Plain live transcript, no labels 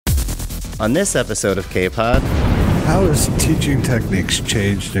On this episode of K-Pod, how has teaching techniques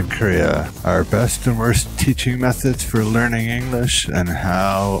changed in Korea? Our best and worst teaching methods for learning English, and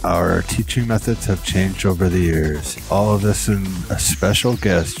how our teaching methods have changed over the years. All of this and a special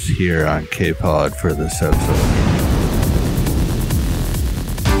guest here on K-Pod for this episode.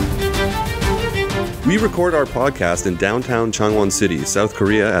 We record our podcast in downtown Changwon City, South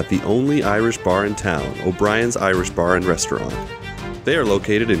Korea at the only Irish bar in town, O'Brien's Irish Bar and Restaurant. They are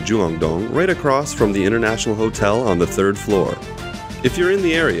located in Juangdong, right across from the International Hotel on the 3rd floor. If you're in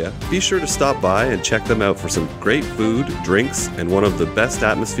the area, be sure to stop by and check them out for some great food, drinks, and one of the best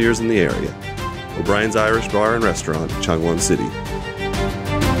atmospheres in the area. O'Brien's Irish Bar and Restaurant, Changwon City.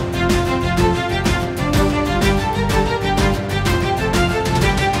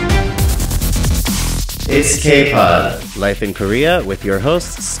 it's K-Pod, Life in Korea, with your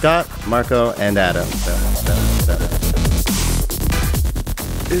hosts Scott, Marco, and Adam.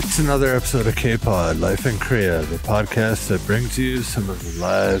 It's another episode of K-Pod, Life in Korea, the podcast that brings you some of the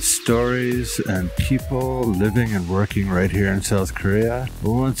live stories and people living and working right here in South Korea.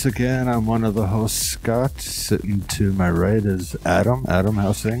 Once again, I'm one of the hosts, Scott. Sitting to my right is Adam. Adam,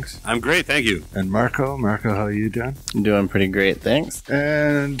 how's things? I'm great, thank you. And Marco. Marco, how are you doing? I'm doing pretty great, thanks.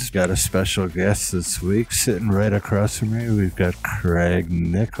 And got a special guest this week. Sitting right across from me, we've got Craig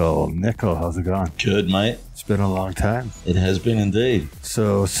Nicol. Nicol, how's it going? Good, mate. It's been a long time. It has been indeed.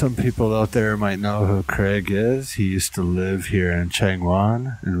 So some people out there might know who Craig is. He used to live here in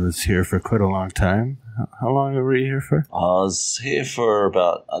Changwon and was here for quite a long time. How long were you here for? I was here for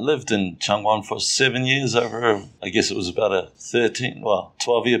I lived in Changwon for 7 years over, I guess it was about a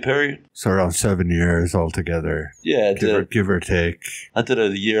 12-year period. So around 7 years altogether. Yeah, give or take. I did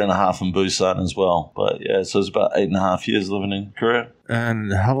a year and a half in Busan as well. But yeah, so it was about 8.5 years living in Korea.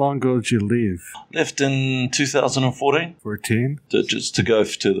 And how long ago did you leave? Left in 2014. 14? Just to go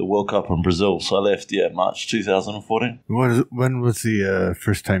to the World Cup in Brazil. So I left, March 2014. When was the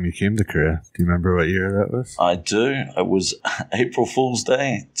first time you came to Korea? Do you remember what year that was? I do. It was April Fool's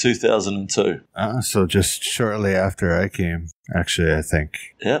Day, 2002. So just shortly after I came, actually, I think.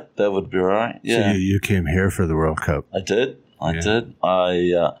 Yep, that would be right. Yeah. So you came here for the World Cup? I did.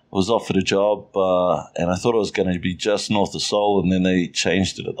 I was offered a job and I thought it was going to be just north of Seoul, and then they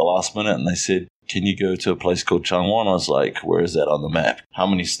changed it at the last minute and they said, can you go to a place called Changwon? I was like, where is that on the map? How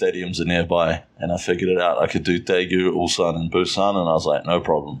many stadiums are nearby? And I figured it out. I could do Daegu, Ulsan, and Busan, and I was like, no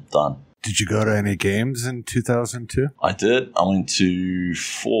problem, done. Did you go to any games in 2002? I did. I went to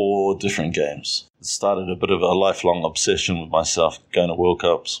 4 different games. It started a bit of a lifelong obsession with myself going to World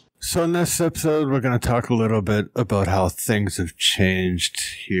Cups. So in this episode, we're going to talk a little bit about how things have changed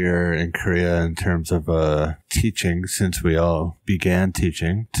here in Korea in terms of teaching since we all began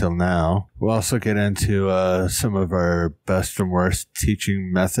teaching till now. We'll also get into some of our best and worst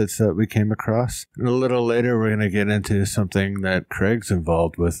teaching methods that we came across. And a little later, we're going to get into something that Craig's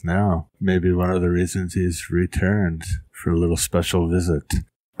involved with now. Maybe one of the reasons he's returned for a little special visit.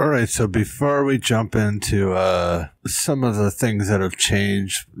 All right, so before we jump into some of the things that have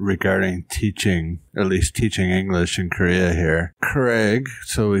changed regarding teaching, at least teaching English in Korea here, Craig,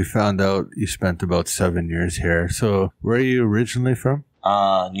 so we found out you spent about 7 years here. So where are you originally from?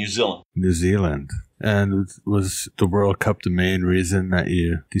 New Zealand. New Zealand. And was the World Cup the main reason that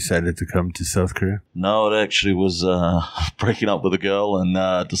you decided to come to South Korea? No, it actually was breaking up with a girl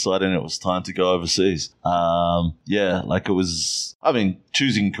and deciding it was time to go overseas.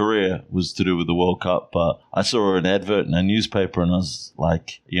 Choosing Korea was to do with the World Cup, but I saw an advert in a newspaper and I was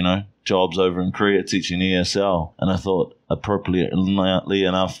like, jobs over in Korea teaching ESL. And I thought, appropriately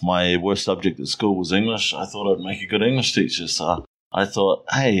enough, my worst subject at school was English. I thought I'd make a good English teacher, so I thought,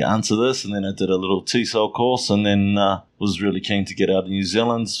 hey, answer this, and then I did a little TESOL course, and then was really keen to get out of New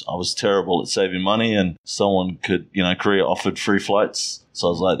Zealand. I was terrible at saving money, and someone Korea offered free flights. So I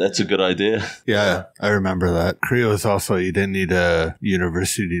was like, that's a good idea. Yeah, I remember that. Korea was also, you didn't need a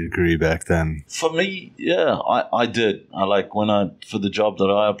university degree back then. For me, yeah, I did. For the job that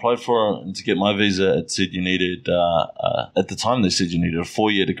I applied for and to get my visa, it said you needed, at the time they said you needed a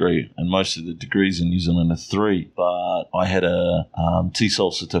 4-year degree, and most of the degrees in New Zealand are 3. But I had a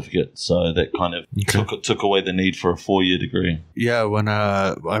TESOL certificate, so that kind of took away the need for a 4-year degree. Yeah, when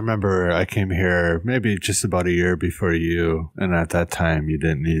I remember I came here maybe just about a year before you, and at that time you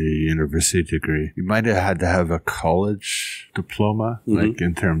didn't need a university degree. You might have had to have a college diploma, like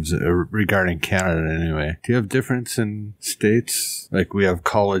in terms of regarding Canada anyway. Do you have difference in states? Like we have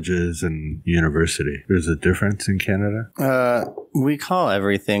colleges and university. There's a difference in Canada? We call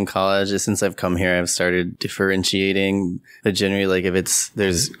everything college. Since I've come here, I've started differentiating. But generally,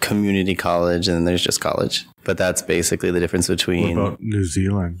 there's community college and then there's just college. But that's basically the difference between... What about New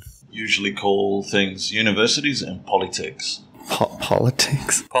Zealand? usually call things universities and polytechs.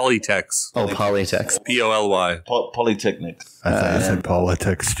 Politics? Polytechs. Oh, Polytechs. Poly. Polytechnics. I thought you said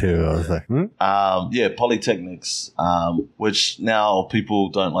politics too. I was like, polytechnics, which now people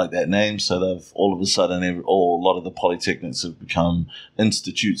don't like that name, so they've all of a sudden, a lot of the polytechnics have become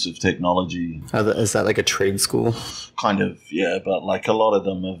institutes of technology. Is that like a trade school? Kind of, yeah, but like a lot of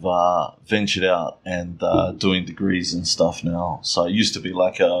them have ventured out and doing degrees and stuff now. So it used to be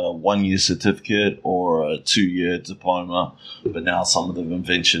like a 1-year certificate or a 2-year diploma, but now some of them have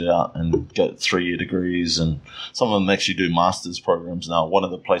ventured out and got 3-year degrees, and some of them actually do master's programs now. One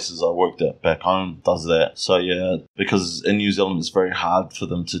of the places I worked at back home does that. So yeah, because in New Zealand it's very hard for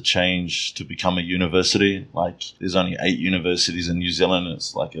them to change to become a university. Like there's only 8 universities in New Zealand.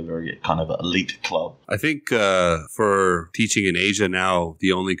 It's like a very kind of elite club. I think for teaching in Asia now,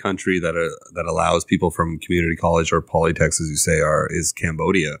 the only country that allows people from community college or polytechs, as you say, is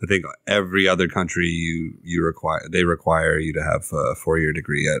Cambodia. I think every other country they require you to have a 4-year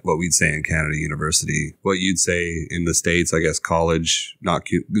degree at what we'd say in Canada university. What you'd say in the States, I guess, college, not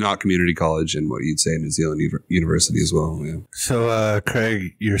community college, and what you'd say in New Zealand university as well. Yeah. So,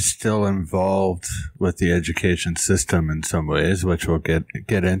 Craig, you're still involved with the education system in some ways, which we'll get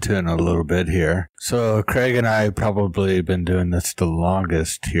into in a little bit here. So, Craig and I probably been doing this the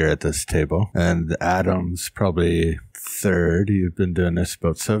longest here at this table, and Adam's probably third. You've been doing this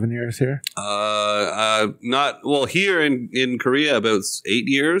about 7 years here? Here in Korea about 8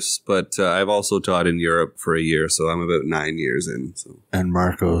 years, but I've also taught in Europe for a year, so I'm about 9 years in. So. And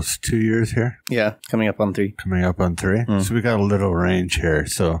Marco's 2 years here? Yeah, coming up on 3. Coming up on 3? So we got a little range here.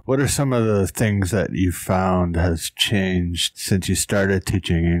 So what are some of the things that you found has changed since you started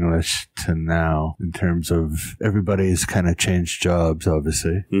teaching English to now in terms of everybody's kind of changed jobs,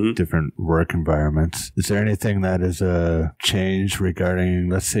 obviously, different work environments? Is there anything that is a change regarding,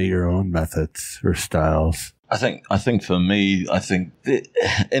 let's say, your own methods or styles? I think for me, anything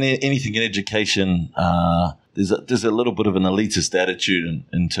in education, there's a little bit of an elitist attitude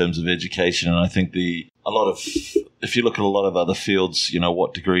in terms of education, and I think if you look at a lot of other fields,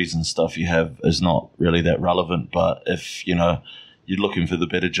 what degrees and stuff you have is not really that relevant. But if you're looking for the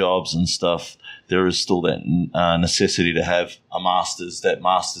better jobs and stuff, there is still that necessity to have a master's. That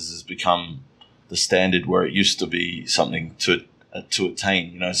master's has become the standard, where it used to be something to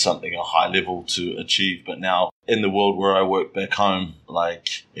attain, something a high level to achieve. But now in the world where I work back home,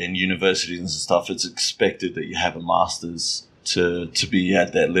 like in universities and stuff, it's expected that you have a master's to be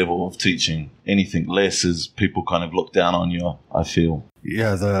at that level of teaching. Anything less is people kind of look down on you, I feel.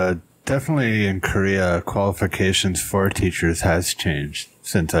 Yeah, definitely in Korea, qualifications for teachers has changed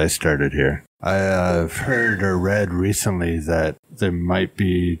since I started here. I've heard or read recently that there might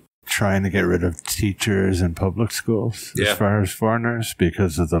be trying to get rid of teachers in public schools as far as foreigners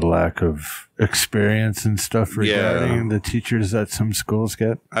because of the lack of experience and stuff regarding the teachers that some schools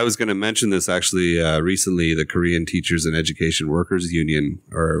get. I was going to mention this actually recently. The Korean Teachers and Education Workers Union,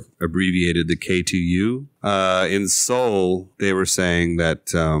 or abbreviated the K2U, in Seoul, they were saying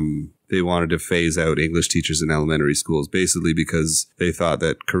that they wanted to phase out English teachers in elementary schools, basically because they thought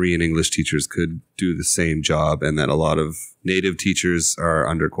that Korean English teachers could do the same job and that a lot of native teachers are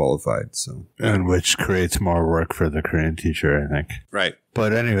underqualified. And which creates more work for the Korean teacher, I think. Right.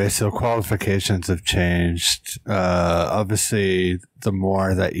 But anyway, so qualifications have changed. Obviously, the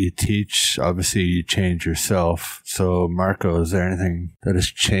more that you teach, obviously you change yourself. So, Marco, is there anything that has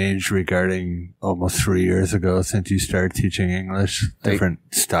changed regarding almost 3 years ago since you started teaching English? Different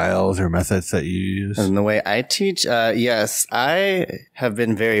styles or methods that you use? And the way I teach, yes, I have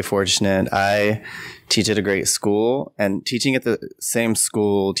been very fortunate. I teach at a great school, and teaching at the same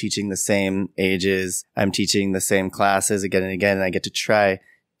school, teaching the same ages, I'm teaching the same classes again and again, and I get to try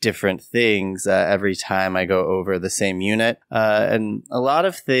different things every time I go over the same unit. And a lot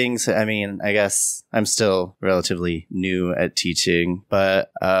of things, I guess I'm still relatively new at teaching,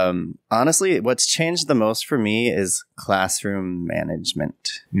 but honestly, what's changed the most for me is classroom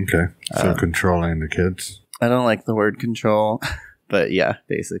management. Okay. So controlling the kids. I don't like the word control. But yeah,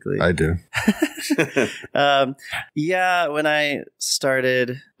 basically. I do. When I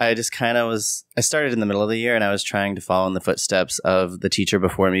started, I started in the middle of the year, and I was trying to follow in the footsteps of the teacher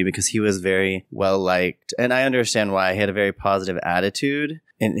before me because he was very well liked. And I understand why. He had a very positive attitude,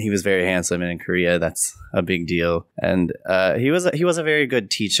 and he was very handsome. And in Korea, that's a big deal. And he was a very good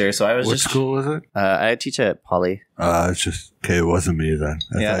teacher. So I was What school was it? I teach at Poly. It's just, okay, it wasn't me then.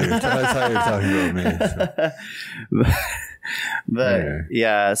 I thought you were talking about me. So. But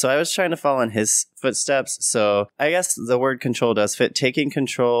yeah, so I was trying to follow in his footsteps. So I guess the word control does fit. Taking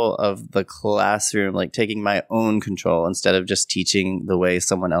control of the classroom, like taking my own control instead of just teaching the way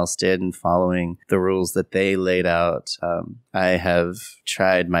someone else did and following the rules that they laid out. I have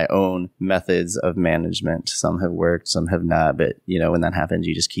tried my own methods of management. Some have worked, some have not. But, you know, when that happens,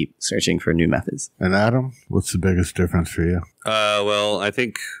 you just keep searching for new methods. And Adam, what's the biggest difference for you? Well, I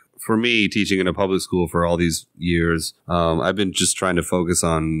think for me, teaching in a public school for all these years, I've been just trying to focus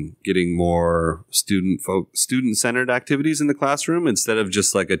on getting more student-centered activities in the classroom instead of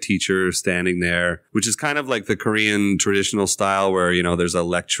just like a teacher standing there, which is kind of like the Korean traditional style where, you know, there's a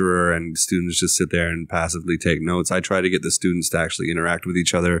lecturer and students just sit there and passively take notes. I try to get the students to actually interact with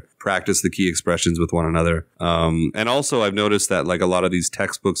each other, practice the key expressions with one another. And also I've noticed that like a lot of these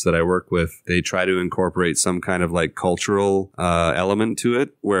textbooks that I work with, they try to incorporate some kind of like cultural element to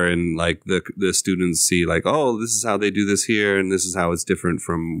it, wherein like the students see like, oh, this is how they do this here and this is how it's different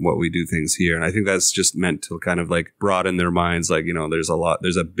from what we do things here. And I think that's just meant to kind of like broaden there's like, you know, there's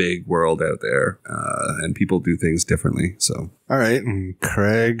a big world out there and people do things differently. So all right. And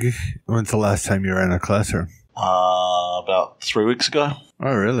Craig, when's the last time you were in a classroom? About 3 weeks ago.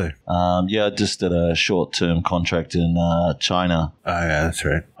 Oh, really? Yeah, I just did a short-term contract in China. Oh, yeah, that's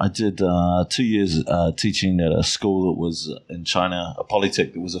right. I did 2 years teaching at a school that was in China, a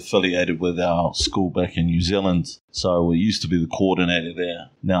polytech that was affiliated with our school back in New Zealand. So we used to be the coordinator there.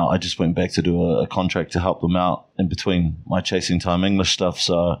 Now I just went back to do a contract to help them out in between my chasing time English stuff.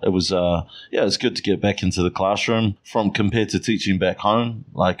 So it was, it was good to get back into the classroom compared to teaching back home.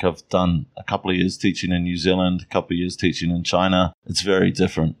 Like I've done a couple of years teaching in New Zealand, a couple of years teaching in China. It's very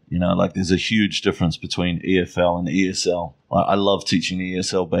different, you know, like there's a huge difference between EFL and ESL. I love teaching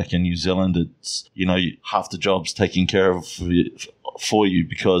ESL back in New Zealand. It's, you know, half the job's taken care of for you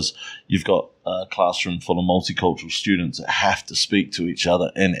because you've got a classroom full of multicultural students that have to speak to each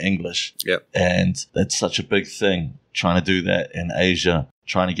other in English. Yep. And that's such a big thing, trying to do that in Asia,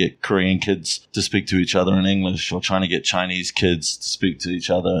 trying to get Korean kids to speak to each other in English or trying to get Chinese kids to speak to each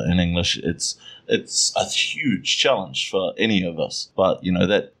other in English. It's a huge challenge for any of us, but you know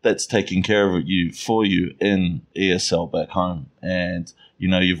that's taking care of for you in ESL back home, and you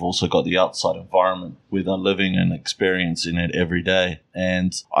know you've also got the outside environment where they're living and experiencing it every day.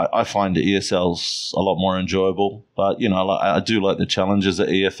 And I find the ESL's a lot more enjoyable, but you know I do like the challenges at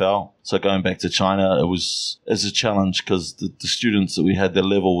EFL. So going back to China, it was a challenge because the students that we had, their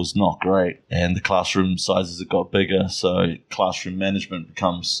level was not great, and the classroom sizes have got bigger, so classroom management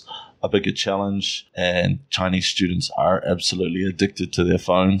becomes a bigger challenge, and Chinese students are absolutely addicted to their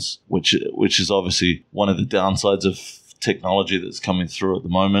phones, which is obviously one of the downsides of technology that's coming through at the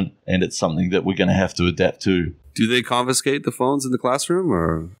moment, and it's something that we're going to have to adapt to. do they confiscate the phones in the classroom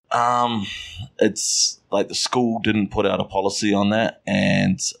or? It's like the school didn't put out a policy on that,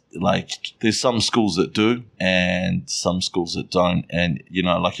 and like there's some schools that do and some schools that don't, and you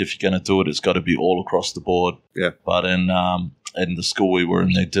know, like if you're going to do it, it's got to be all across the board. Yeah. But in the school we were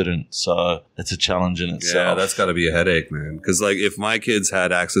in, they didn't, so it's a challenge in itself. Yeah, that's got to be a headache, man. Because like if my kids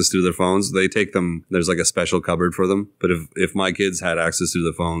had access to their phones, they take them. There's like a special cupboard for them. But if my kids had access to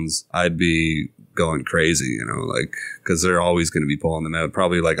the phones, I'd be going crazy, you know, like because they're always going to be pulling them out,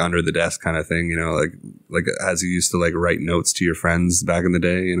 probably like under the desk kind of thing, you know, like as you used to like write notes to your friends back in the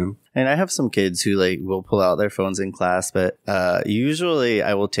day, you know. And I have some kids who like will pull out their phones in class, but usually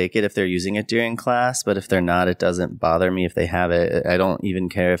I will take it if they're using it during class. But if they're not, it doesn't bother me if they have it. I don't even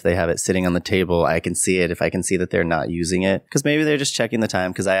care if they have it sitting on the table. I can see it if I can see that they're not using it, because maybe they're just checking the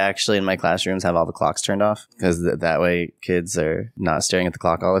time. Because I actually in my classrooms have all the clocks turned off, because that way kids are not staring at the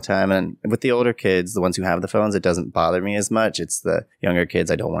clock all the time. And with the older kids, the ones who have the phones, it doesn't bother me as much. It's the younger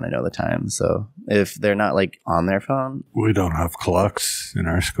kids I don't want to know the time. So if they're not like on their phone, we don't have clocks in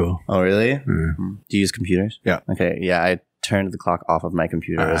our school. Oh, really? Yeah. Do you use computers? Yeah. Okay. Yeah, I turned the clock off of my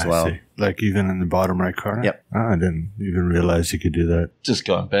computer as well. I see. Like even in the bottom right corner? Yep. Oh, I didn't even realize you could do that. Just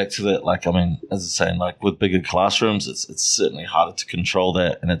going back to that, like, I mean, as I was saying, like with bigger classrooms, it's certainly harder to control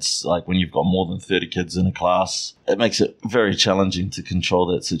that. And it's like when you've got more than 30 kids in a class, it makes it very challenging to control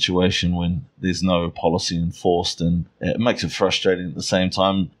that situation when there's no policy enforced, and it makes it frustrating at the same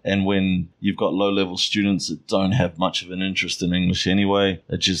time. And when you've got low-level students that don't have much of an interest in English anyway,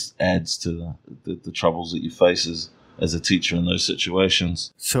 it just adds to the troubles that you face as a teacher in those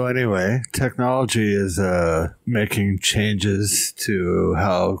situations. So anyway, technology is making changes to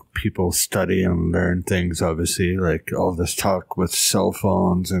how people study and learn things, obviously, like all this talk with cell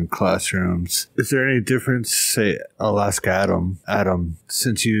phones and classrooms. Is there any difference, say, I'll ask Adam,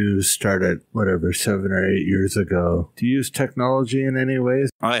 since you started, 7 or 8 years ago, do you use technology in any ways?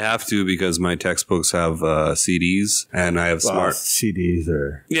 I have to because my textbooks have CDs and I have smart CDs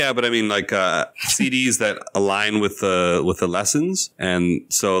or yeah, but I mean like CDs that align with the lessons, and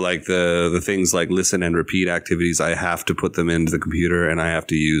so like the things like listen and repeat activities, I have to put them into the computer, and I have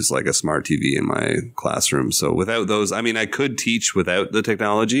to use like a smart TV in my classroom. So without those, I mean, I could teach without the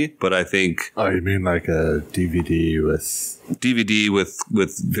technology, but I think you mean like a DVD with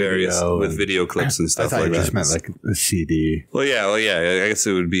various with video clips and stuff I thought like you that. just meant like a CD. Well, yeah. I guess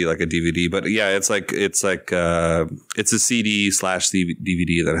it would be like a DVD, but yeah, it's a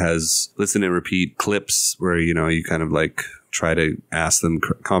CD/DVD that has listen and repeat clips where you kind of like try to ask them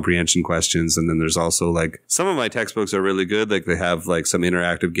comprehension questions. And then there's also like some of my textbooks are really good. Like they have like some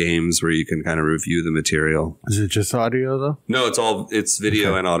interactive games where you can kind of review the material. Is it just audio though? No, it's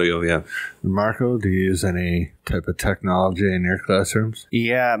video and audio. Yeah. Marco, do you use any type of technology in your classrooms?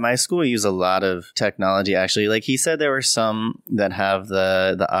 Yeah, my school used a lot of technology, actually. Like he said, there were some that have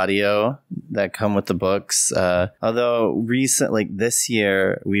the audio that come with the books. Although like this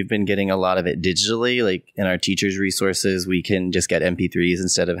year, we've been getting a lot of it digitally. Like in our teachers' resources, we can just get MP3s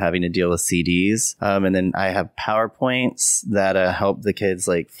instead of having to deal with CDs. And then I have PowerPoints that help the kids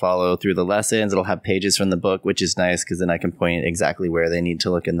like follow through the lessons. It'll have pages from the book, which is nice because then I can point exactly where they need to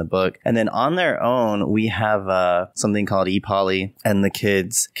look in the book. And then on their own, we have something called ePoly, and the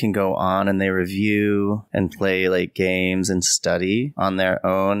kids can go on and they review and play like games and study on their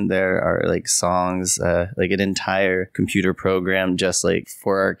own. There are like songs, like an entire computer program just like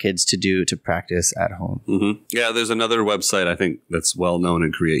for our kids to practice at home. Mm-hmm. Yeah, there's another website I think that's well known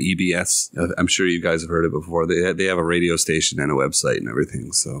in Korea, EBS. I'm sure you guys have heard it before. They have a radio station and a website and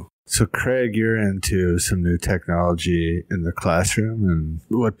everything. So Craig, you're into some new technology in the classroom and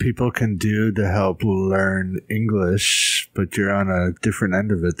what people can do to help learn English, but you're on a different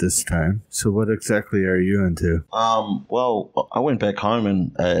end of it this time. So what exactly are you into? Well, I went back home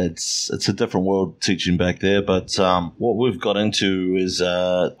and it's a different world teaching back there, but what we've got into is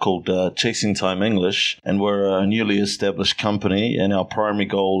called Chasing Time English, and we're a newly established company, and our primary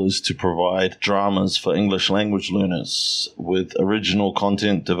goal is to provide dramas for English language learners with original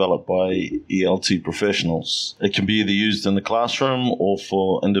content developed by ELT professionals. It can be either used in the classroom or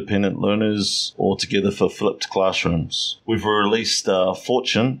for independent learners or together for flipped classrooms. We've released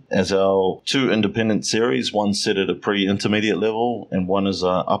Fortune as our 2 independent series, one set at a pre-intermediate level and one is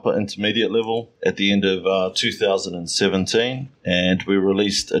an upper intermediate level at the end of 2017. And we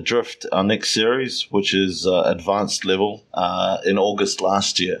released Adrift, our next series, which is advanced level, in August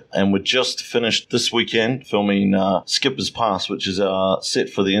last year. And we just finished this weekend filming Skipper's Pass, which is our set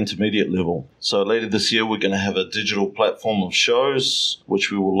for the intermediate level. So later this year, we're going to have a digital platform of shows,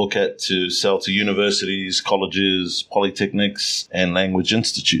 which we will look at to sell to universities, colleges, polytechnics, and language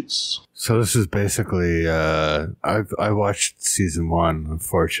institutes. So this is basically, I watched season 1 of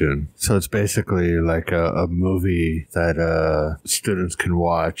Fortune. So it's basically like a movie that students can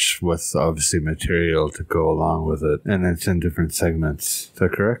watch with obviously material to go along with it. And it's in different segments. Is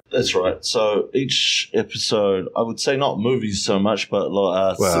that correct? That's right. So each episode, I would say not movies so much, but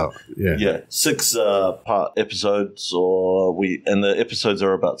six part episodes, and the episodes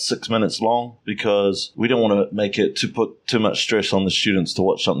are about 6 minutes long because we don't want to make it to put too much stress on the students to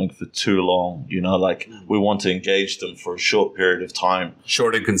watch something for too long, like we want to engage them for a short period of time.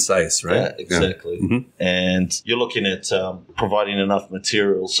 Short and concise, right? Yeah, exactly. Yeah. Mm-hmm. And you're looking at providing enough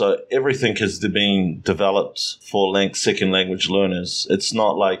material. So everything has been developed for second language learners. It's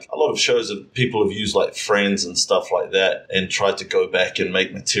not like a lot of shows that people have used like Friends and stuff like that and tried to go back and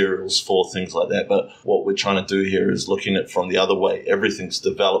make materials for things like that. But what we're trying to do here is looking at it from the other way. Everything's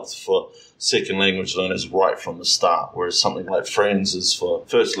developed for second language learners right from the start, whereas something like Friends is for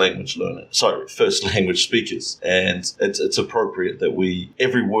first language speakers. And it's appropriate that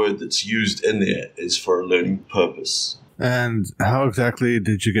every word that's used in there is for a learning purpose. And how exactly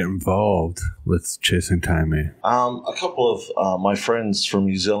did you get involved with Chasing Timey? A couple of my friends from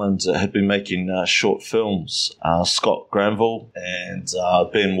New Zealand had been making short films, Scott Granville and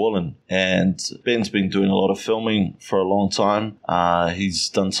Ben Woolen. And Ben's been doing a lot of filming for a long time. He's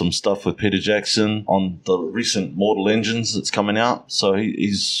done some stuff with Peter Jackson on the recent Mortal Engines that's coming out. So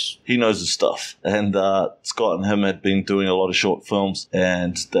he knows his stuff. And Scott and him had been doing a lot of short films,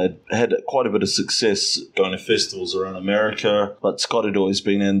 and they'd had quite a bit of success going to festivals around America America, but Scott had always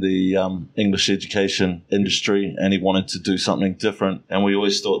been in the English education industry, and he wanted to do something different. And we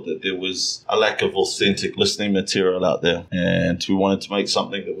always thought that there was a lack of authentic listening material out there, and we wanted to make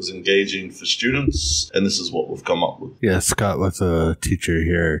something that was engaging for students, and this is what we've come up with. Yeah, Scott was a teacher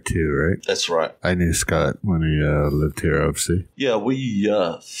here too, right? That's right. I knew Scott when he lived here, obviously. Yeah, we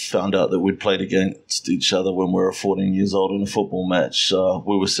found out that we'd played against each other when we were 14 years old in a football match.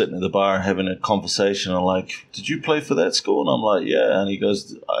 We were sitting at the bar having a conversation. I'm like, did you play for that school? And I'm like, yeah. And he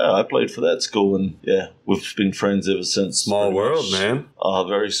goes, I played for that school. And yeah, we've been friends ever since. Small world, man.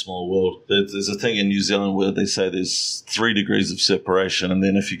 Very small world. There's a thing in New Zealand where they say there's 3 degrees of separation. And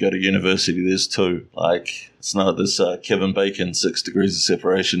then if you go to university, there's 2. Like, it's not this Kevin Bacon 6 degrees of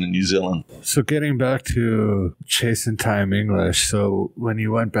separation in New Zealand. So getting back to Chasing Time English, so when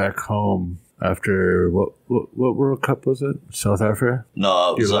you went back home after what World Cup was it? South Africa?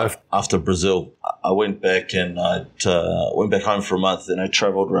 No, it was left after Brazil. I went back and I went back home for a month, and I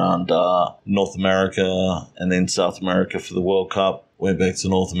traveled around North America and then South America for the World Cup. Went back to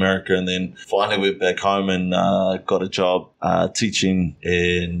North America and then finally went back home and got a job teaching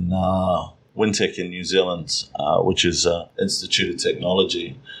in Wintec in New Zealand, which is Institute of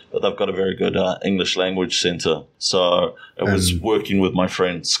Technology. But they've got a very good English language centre. So it was working with my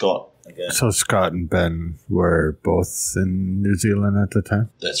friend Scott. Again. So Scott and Ben were both in New Zealand at the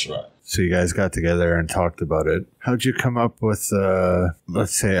time? That's right. So you guys got together and talked about it. How'd you come up with,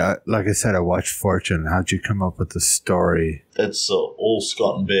 let's say, like I said, I watched Fortune. How'd you come up with the story? It's all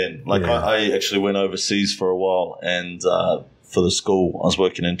Scott and Ben. Like Yeah. I actually went overseas for a while and for the school. I was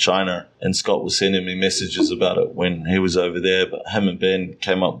working in China and Scott was sending me messages about it when he was over there. But him and Ben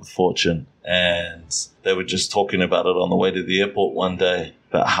came up with Fortune and they were just talking about it on the way to the airport one day,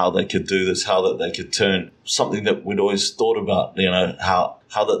 about how they could do this, how that they could turn something that we'd always thought about, you know,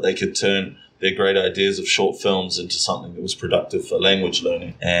 how that they could turn their great ideas of short films into something that was productive for language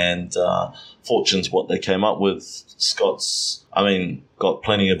learning. And Fortune's what they came up with. Scott's, got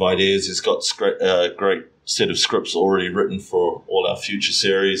plenty of ideas. He's got great set of scripts already written for all our future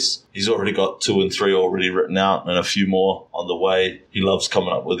series. He's already got 2 and 3 already written out and a few more on the way. He loves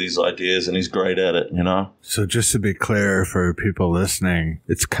coming up with these ideas and he's great at it, you know? So just to be clear for people listening,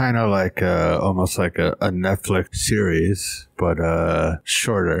 it's kind of like almost like a Netflix series, but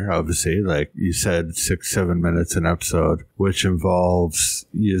shorter, obviously. Like you said, 6-7 minutes an episode, which involves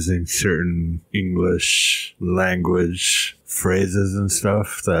using certain English language phrases and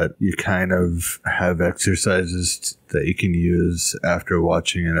stuff that you kind of have exercises that you can use after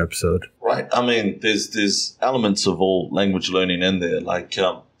watching an episode. Right. I mean, there's elements of all language learning in there. Like,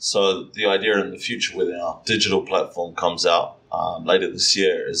 so the idea in the future when our digital platform comes out later this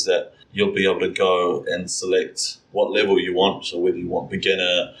year is that you'll be able to go and select what level you want. So whether you want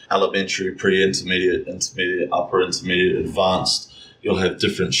beginner, elementary, pre-intermediate, intermediate, upper intermediate, advanced, you'll have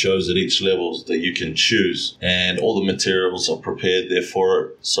different shows at each level that you can choose, and all the materials are prepared there for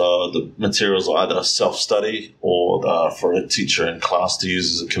it. So the materials are either self-study or for a teacher in class to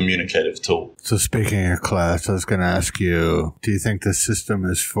use as a communicative tool. So speaking of class, I was going to ask you, do you think the system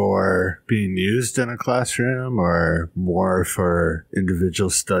is for being used in a classroom or more for individual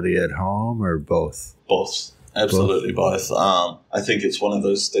study at home, or both? Both. Absolutely both. I think it's one of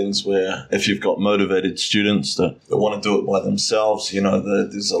those things where if you've got motivated students that want to do it by themselves, you know,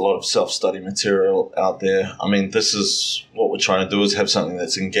 there's a lot of self-study material out there. I mean, this is what we're trying to do, is have something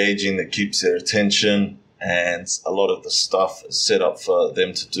that's engaging, that keeps their attention, and a lot of the stuff is set up for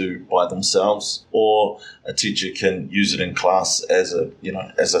them to do by themselves, or a teacher can use it in class as a, you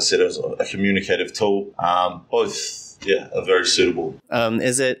know, as I said, as a communicative tool. Both. Yeah, are very suitable.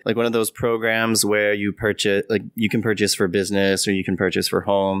 Is it like one of those programs where you purchase, like you can purchase for business or you can purchase for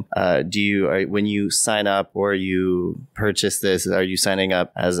home? When you sign up or you purchase this, are you signing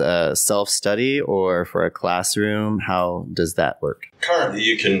up as a self-study or for a classroom? How does that work? Currently,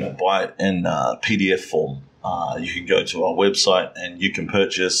 you can buy it in PDF form. You can go to our website and you can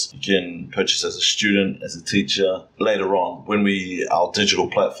purchase. You can purchase as a student, as a teacher. Later on, when our digital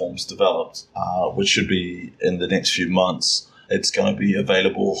platform's developed, which should be in the next few months, it's going to be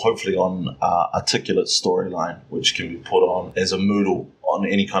available hopefully on Articulate Storyline, which can be put on as a Moodle, on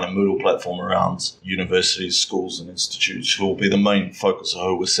any kind of Moodle platform around universities, schools and institutes, who will be the main focus of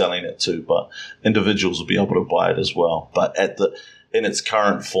who we're selling it to. But individuals will be able to buy it as well. But in its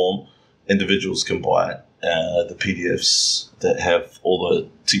current form, individuals can buy it. The PDFs that have all the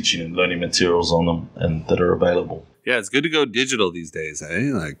teaching and learning materials on them and that are available. Yeah, it's good to go digital these days,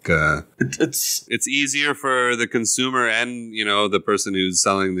 eh? Like it's easier for the consumer and, you know, the person who's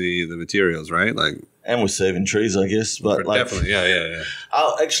selling the materials, right? Like, And we're saving trees, I guess. But like, Definitely, yeah.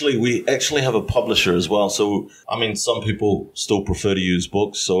 we actually have a publisher as well. So, I mean, some people still prefer to use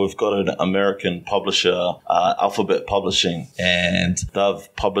books. So we've got an American publisher, Alphabet Publishing, and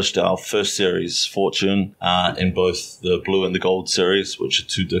they've published our first series, Fortune, in both the blue and the gold series, which are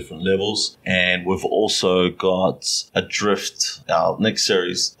 2 different levels. And we've also got Adrift, our next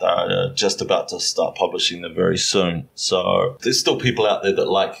series. They're just about to start publishing them very soon. So there's still people out there that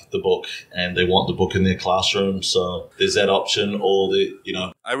like the book and they want the book in their classroom. So there's that option, or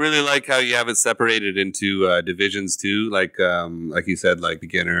I really like how you have it separated into divisions too, like you said, like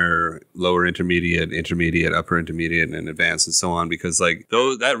beginner, lower intermediate, upper intermediate, and advanced, and so on. Because like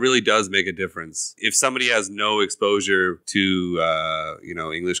that really does make a difference. If somebody has no exposure to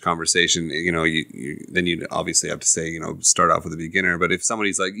English conversation, then you obviously have to say start off with a beginner. But if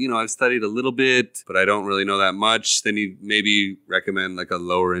somebody's like I've studied a little bit, but I don't really know that much, then you maybe recommend like a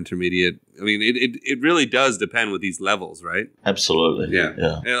lower intermediate. I mean, it really does depend with these levels, right? Absolutely.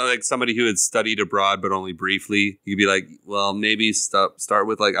 Yeah. Like somebody who had studied abroad but only briefly, you'd be like, well, maybe start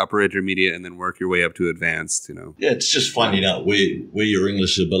with like upper intermediate and then work your way up to advanced. Yeah, it's just finding out where your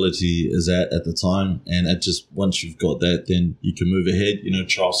English ability is at the time, and once you've got that, then you can move ahead.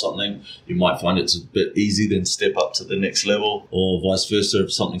 Try something. You might find it's a bit easy, then step up to the next level, or vice versa.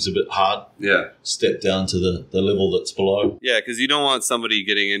 If something's a bit hard, step down to the level that's below. Yeah, because you don't want somebody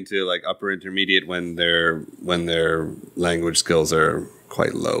getting into like upper intermediate when their language skills are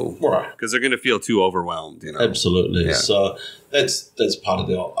quite low, right? Because they're going to feel too overwhelmed. Absolutely. Yeah. So that's part of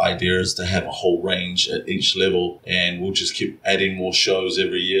the idea, is to have a whole range at each level, and we'll just keep adding more shows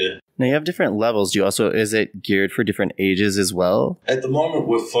every year. Now you have different levels. Is it geared for different ages as well? At the moment,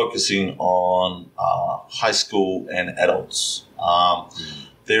 we're focusing on high school and adults.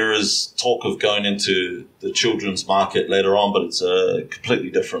 There is talk of going into the children's market later on, but it's a completely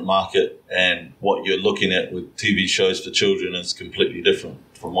different market. And what you're looking at with TV shows for children is completely different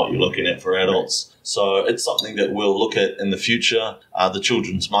from what you're looking at for adults. So it's something that we'll look at in the future. The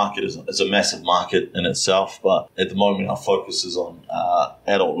children's market is a massive market in itself, but at the moment our focus is on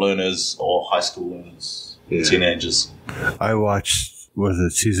adult learners or high school learners, teenagers. I watched, was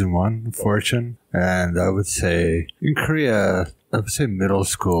it season 1, Fortune? And I would say in Korea, middle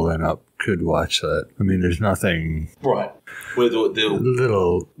school and up could watch that. I mean, there's nothing... Right. With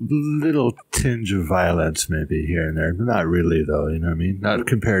little tinge of violence maybe here and there. Not really, though, you know what I mean? Not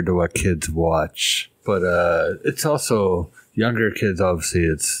compared to what kids watch. But it's also... Younger kids, obviously,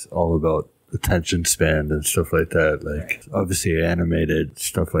 it's all about attention span and stuff like that. Like, obviously, animated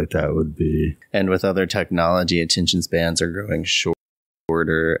stuff like that would be... And with other technology, attention spans are growing shorter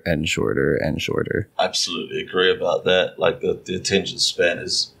and shorter and shorter. Absolutely agree about that. Like the attention span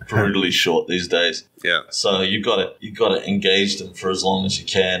is brutally short these days. Yeah. So you got to engage them for as long as you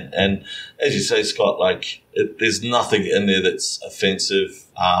can. And as you say, Scott, like there's nothing in there that's offensive.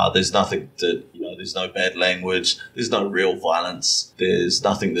 There's nothing that there's no bad language. There's no real violence. There's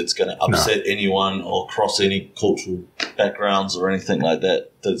nothing that's going to upset anyone or cross any cultural backgrounds or anything like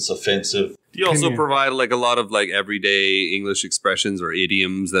that that's offensive. You also provide like a lot of like everyday English expressions or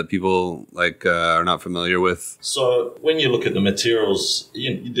idioms that people like are not familiar with. So when you look at the materials,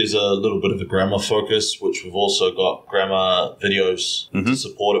 there's a little bit of a grammar focus, which we've also got grammar videos to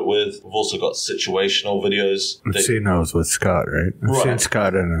support it with. We've also got situational videos. I've seen those with Scott, right? I've seen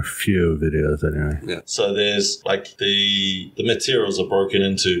Scott in a few videos anyway. Yeah. So there's like the materials are broken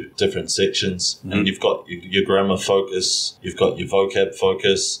into different sections, and you've got your grammar focus, you've got your vocab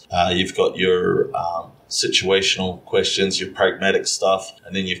focus, you've got your situational questions, your pragmatic stuff,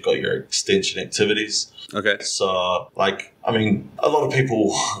 and then you've got your extension activities. Okay. So, like, I mean, a lot of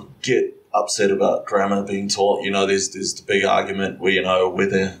people get upset about grammar being taught. There's the big argument where,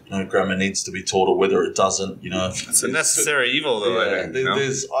 whether, grammar needs to be taught or whether it doesn't, It's a necessary evil, though, yeah, I think.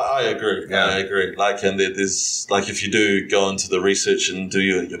 I agree. Yeah. I agree. Like, and there's, like, if you do go into the research and do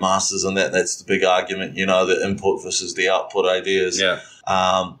your masters on that's the big argument, the input versus the output ideas. Yeah.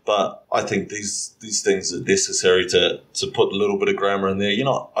 But I think these things are necessary to put a little bit of grammar in there. You're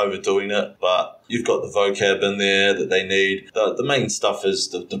not overdoing it, but you've got the vocab in there that they need. The main stuff is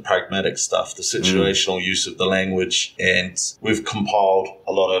the pragmatic stuff, the situational use of the language. And we've compiled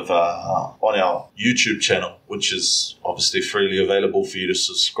a lot of on our YouTube channel, which is obviously freely available for you to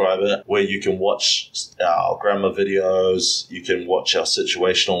subscribe it, where you can watch our grammar videos, you can watch our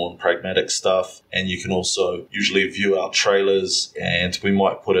situational and pragmatic stuff, and you can also usually view our trailers, and we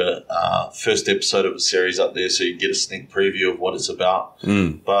might put a first episode of a series up there so you get a sneak preview of what it's about.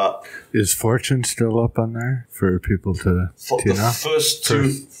 But is Fortune still up on there for people to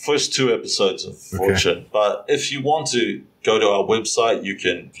the first two episodes of Fortune. Okay. But if you want to go to our website, you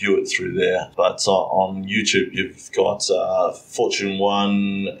can view it through there. But on YouTube, you've got Fortune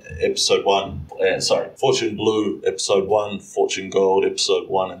 1, Episode 1, Fortune Blue, Episode 1, Fortune Gold, Episode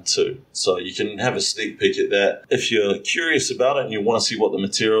 1 and 2. So you can have a sneak peek at that. If you're curious about it and you want to see what the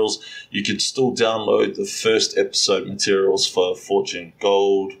materials, you can still download the first episode materials for Fortune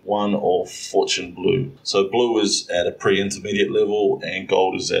Gold 1 or Fortune Blue. So Blue is at a pre-intermediate level and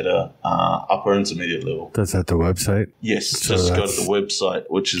Gold is at a upper intermediate level. That's at the website? Yes, So just go that's to the website,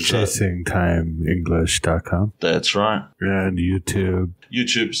 which is ChasingTimeEnglish.com. That's right. And YouTube,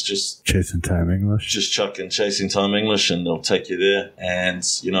 YouTube's just Chasing Time English. chuck in Chasing Time English and they'll take you there. And,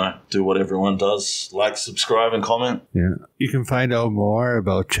 do what everyone does. Like, subscribe, and comment. Yeah. You can find out more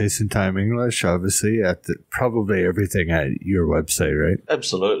about Chasing Time English, obviously, at probably everything at your website, right?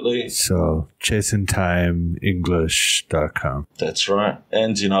 Absolutely. So, ChasingTimeEnglish.com. That's right.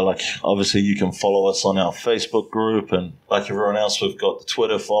 And, obviously you can follow us on our Facebook group. And like everyone else, we've got the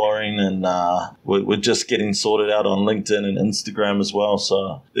Twitter following. And we're just getting sorted out on LinkedIn and Instagram as well.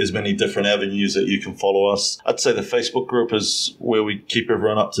 So there's many different avenues that you can follow us. I'd say the Facebook group is where we keep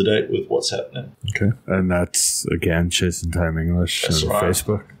everyone up to date with what's happening. Okay. And that's, again, Chasing Time English on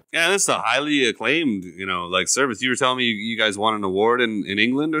Facebook. Yeah, this is a highly acclaimed, service. You were telling me you guys won an award in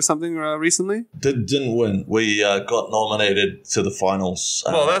England or something recently? Didn't win. We got nominated to the finals.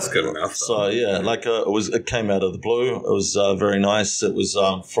 Well, that's good enough. So yeah, it came out of the blue. It was very nice. It was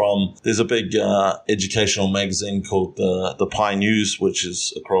there's a big educational magazine called the Pi News, which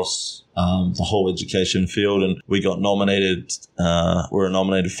is across the whole education field, and we got nominated. We're a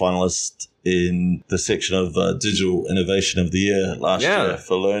nominated finalist in the section of Digital Innovation of the Year last year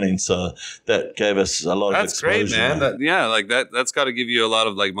for learning. So that gave us a lot of exposure. That's great, man. That's got to give you a lot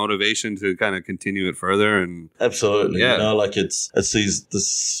of motivation to kind of continue it further. And absolutely. Yeah. It's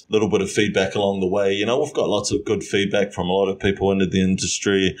this little bit of feedback along the way. We've got lots of good feedback from a lot of people into the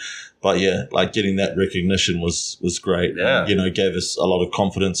industry. But yeah, getting that recognition was great. Yeah. And, gave us a lot of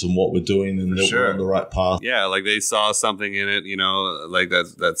confidence in what we're doing and that we're on the right path. Yeah, they saw something in it,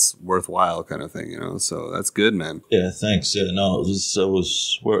 that's worthwhile kind of thing, So that's good, man. Yeah, thanks. Yeah, no, it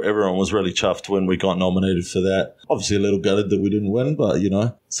was where everyone was really chuffed when we got nominated for that. Obviously a little gutted that we didn't win, but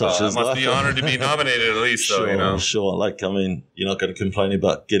such as must be honored to be nominated at least, sure, though, Sure. You're not going to complain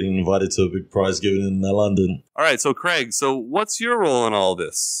about getting invited to a big prize given in London. All right, so Craig, what's your role in all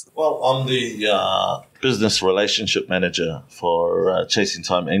this? Well, I'm the business relationship manager for Chasing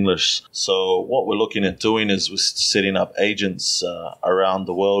Time English. So what we're looking at doing is we're setting up agents around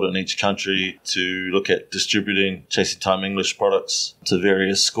the world in each country to look at distributing Chasing Time English products to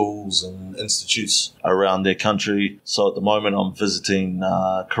various schools and institutes around their country. So at the moment I'm visiting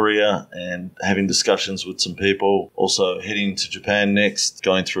Korea and having discussions with some people. Also heading to Japan next,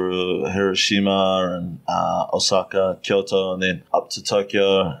 going through Hiroshima and Osaka, Kyoto, and then up to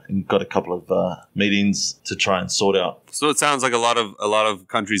Tokyo, and got a couple of meetings to try and sort out. So it sounds like a lot of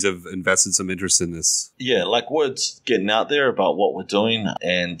countries have invested some interest in this. Yeah, word's getting out there about what we're doing,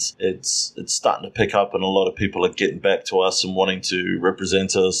 and it's starting to pick up, and a lot of people are getting back to us and wanting to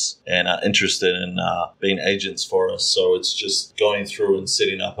represent us and are interested in being agents for us. So it's just going through and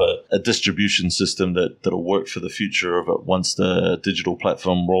setting up a distribution system that'll work for the future of it once the digital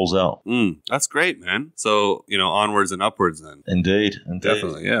platform rolls out. That's great, man. So, onwards and upwards then. Indeed.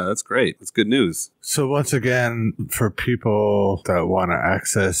 Definitely. Yeah, that's great. That's good news. So once again, for people that want to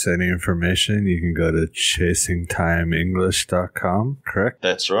access any information, you can go to ChasingTimeEnglish.com, correct?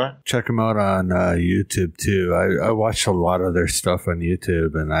 That's right. Check them out on YouTube too. I watched a lot of their stuff on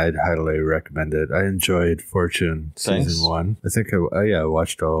YouTube, and I'd highly recommend it. I enjoyed Fortune Season 1. I think I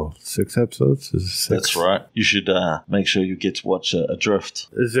watched all 6 episodes. Is it 6? That's right. You should make sure you get to watch Adrift.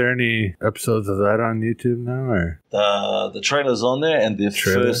 Is there any episodes of that on YouTube now? Or the trailer's on there, and the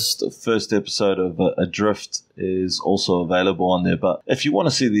first episode of Adrift is also available on there. But if you want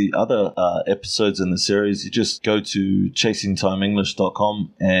to see the other episodes in the series, you just go to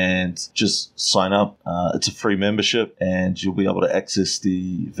chasingtimeenglish.com and just sign up. It's a free membership, and you'll be able to access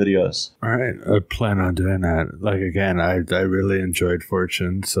the videos. All right. I plan on doing that. Again, I really enjoyed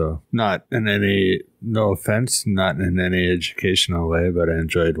Fortune, so not in any... No offense, not in any educational way, but I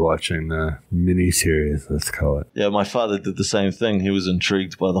enjoyed watching the mini-series, let's call it. Yeah, my father did the same thing. He was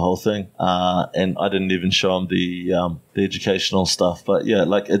intrigued by the whole thing. And I didn't even show him the educational stuff. But yeah,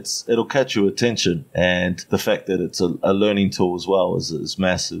 it'll catch your attention. And the fact that it's a learning tool as well is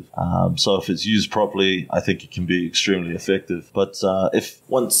massive. So if it's used properly, I think it can be extremely effective. But if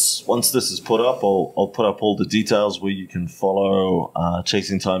once this is put up, I'll put up all the details where you can follow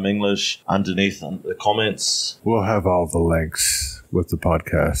Chasing Time English underneath the comments. We'll have all the links with the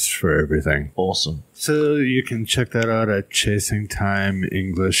podcast for everything. Awesome. So you can check that out at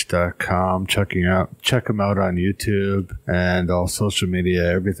chasingtimeenglish.com. Check them out on YouTube and all social media.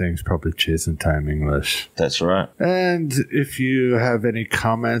 Everything's probably Chasing Time English. That's right. And if you have any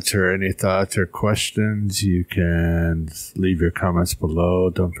comments or any thoughts or questions, you can leave your comments below.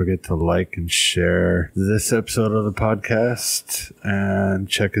 Don't forget to like and share this episode of the podcast. And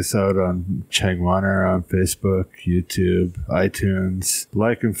check us out on Changwoner on Facebook, YouTube, iTunes.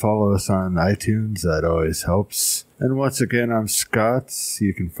 Like and follow us on iTunes. That always helps. And once again, I'm Scott.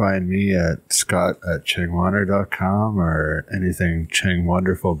 You can find me at scott@changwoner.com or anything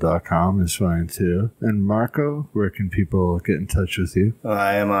changwonderful.com is fine too. And Marco, where can people get in touch with you?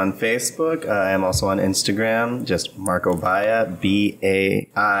 I am on Facebook. I am also on Instagram, just Marco Baille, Baille.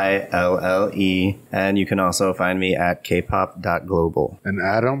 And you can also find me at kpop.global. And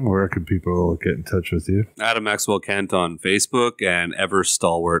Adam, where can people get in touch with you? Adam Maxwell Kent on Facebook and Ever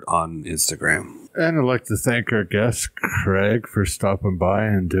Stalwart on Instagram. And I'd like to thank our guest, Craig, for stopping by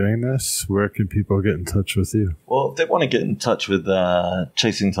and doing this. Where can people get in touch with you? Well, if they want to get in touch with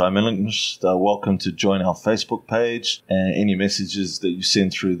Chasing Time English, they're welcome to join our Facebook page. And any messages that you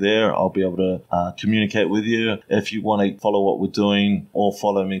send through there, I'll be able to communicate with you. If you want to follow what we're doing or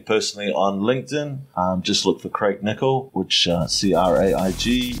follow me personally on LinkedIn, just look for Craig Nicol, which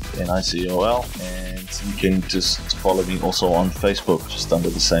CraigNicol. And you can just follow me also on Facebook, just under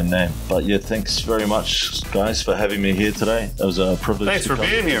the same name. But yeah, thanks very much, guys, for having me here today. It was a privilege. Thanks for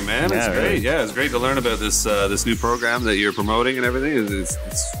being here, man. Yeah, It's great. really. Yeah, it's great to learn about this new program that you're promoting and everything. It's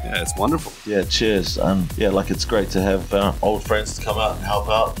wonderful. Yeah, cheers. It's great to have old friends to come out and help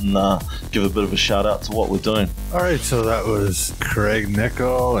out and give a bit of a shout out to what we're doing. All right, so that was Craig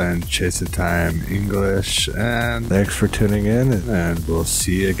Nicol and Chasing Time English. And thanks for tuning in, and we'll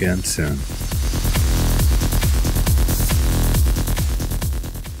see you again soon.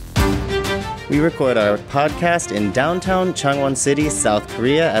 We record our podcast in downtown Changwon City, South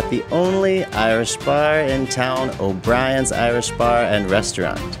Korea at the only Irish bar in town, O'Brien's Irish Bar and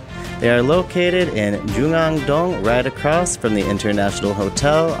Restaurant. They are located in Jungang-dong, right across from the International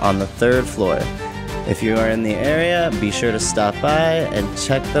Hotel on the 3rd floor. If you are in the area, be sure to stop by and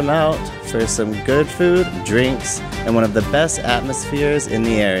check them out for some good food, drinks, and one of the best atmospheres in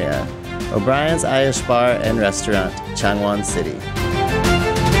the area. O'Brien's Irish Bar and Restaurant, Changwon City.